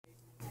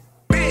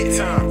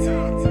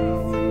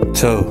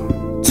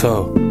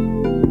Two.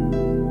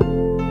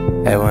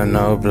 A1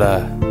 no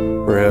blood,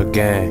 real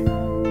gang.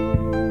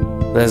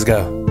 Let's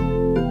go.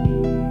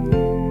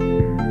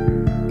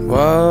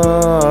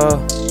 Whoa.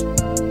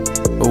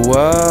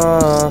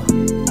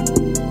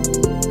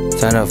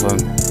 Turn up for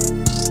me.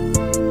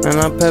 Man,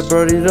 I pat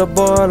Brody the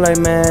ball like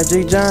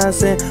Magic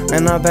Johnson.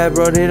 Man, I pat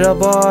Brody the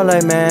ball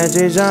like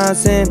Magic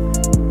Johnson.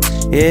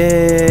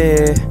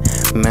 Yeah.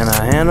 Man,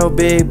 I handle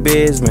big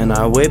biz. Man,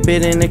 I whip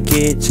it in the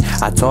kitchen.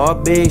 I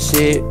talk big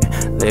shit.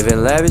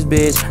 Living lavish,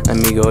 bitch. Let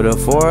me go to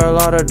Fort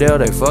Lauderdale.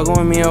 They fucking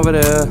with me over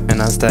there.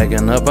 And I'm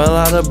stacking up a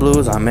lot of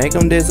blues. I make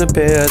them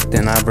disappear.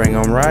 Then I bring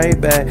them right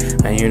back.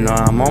 And you know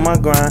I'm on my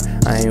grind.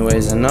 I ain't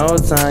wasting no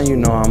time. You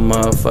know I'm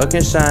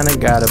motherfucking shining.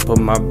 Gotta put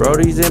my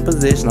brodies in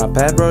position. I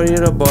pat Brody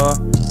the ball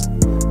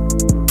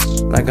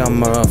like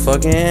I'm a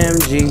fucking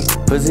MG.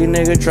 Pussy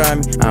nigga try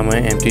me, I'ma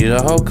empty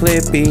the whole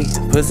clippy.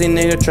 Pussy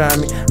nigga try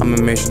me,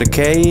 I'ma make sure the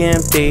K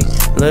empty.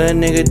 Little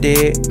nigga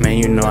dead, man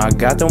you know I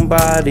got them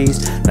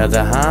bodies.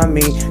 Another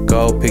homie,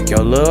 go pick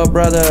your little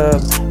brother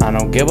up. I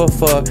don't give a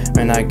fuck,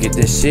 man I get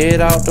this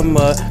shit out the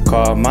mud.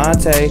 Call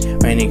Monte,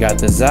 man he got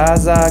the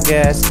Zaza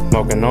gas.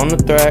 Smoking on the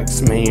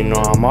Thrax, man you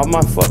know I'm off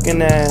my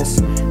fucking ass.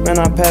 Man,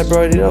 I pat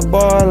Brody the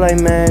ball like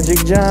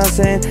Magic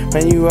Johnson.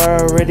 Man, you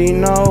already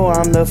know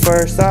I'm the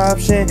first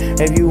option.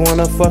 If you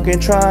wanna fucking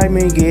try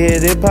me,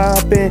 get it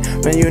poppin'.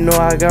 Man, you know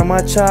I got my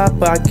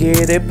chop, I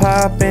get it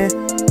poppin'.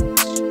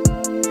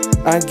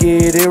 I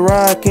get it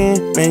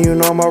rockin'. Man, you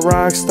know I'm a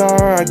rock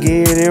star, I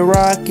get it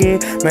rockin'.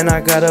 Man,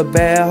 I got a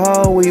bad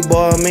hoe, we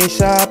bought me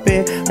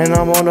shopping. And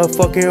I'm on the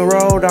fucking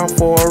road, I'm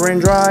foreign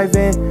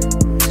driving.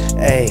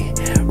 Ayy.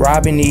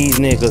 Robbing these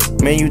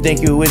niggas. Man, you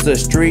think you is a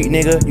street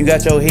nigga? You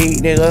got your heat,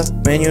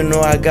 nigga. Man, you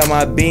know I got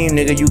my beam,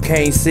 nigga. You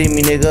can't see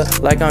me,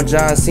 nigga. Like I'm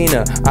John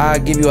Cena. I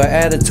give you an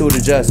attitude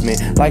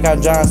adjustment. Like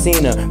I'm John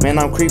Cena. Man,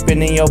 I'm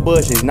creeping in your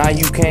bushes. Now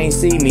you can't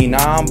see me.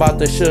 Now I'm about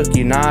to shook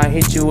you. Now I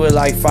hit you with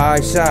like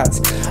 5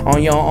 shots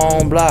on your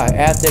own block.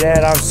 After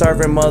that, I'm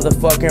serving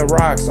motherfucking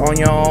rocks on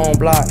your own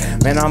block.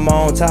 Man, I'm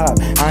on top.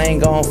 I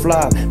ain't gon'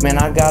 flop. Man,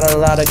 I got a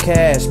lot of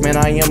cash. Man,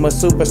 I am a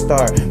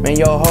superstar. Man,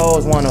 your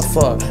hoes wanna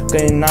fuck.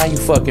 And now you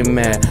fucking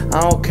mad.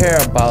 I don't care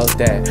about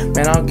that.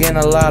 Man, I'm getting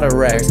a lot of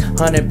racks.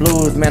 100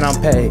 blues, man,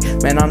 I'm paid.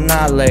 Man, I'm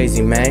not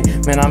lazy, man.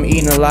 Man, I'm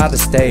eating a lot of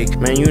steak.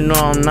 Man, you know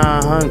I'm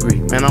not hungry.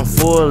 Man, I'm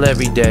full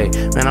every day.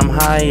 Man, I'm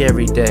high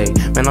every day.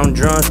 Man, I'm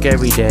drunk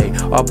every day.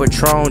 All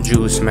Patron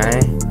juice,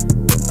 man.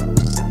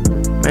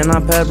 Man,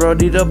 I pat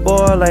Brody the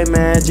ball like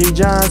Magic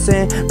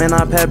Johnson. Man,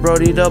 I pat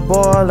Brody the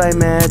ball like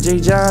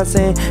Magic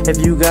Johnson.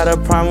 If you got a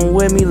problem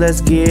with me,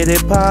 let's get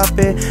it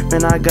poppin'.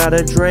 Man, I got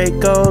a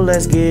Draco,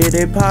 let's get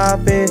it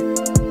poppin'.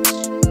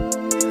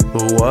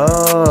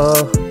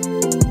 Whoa.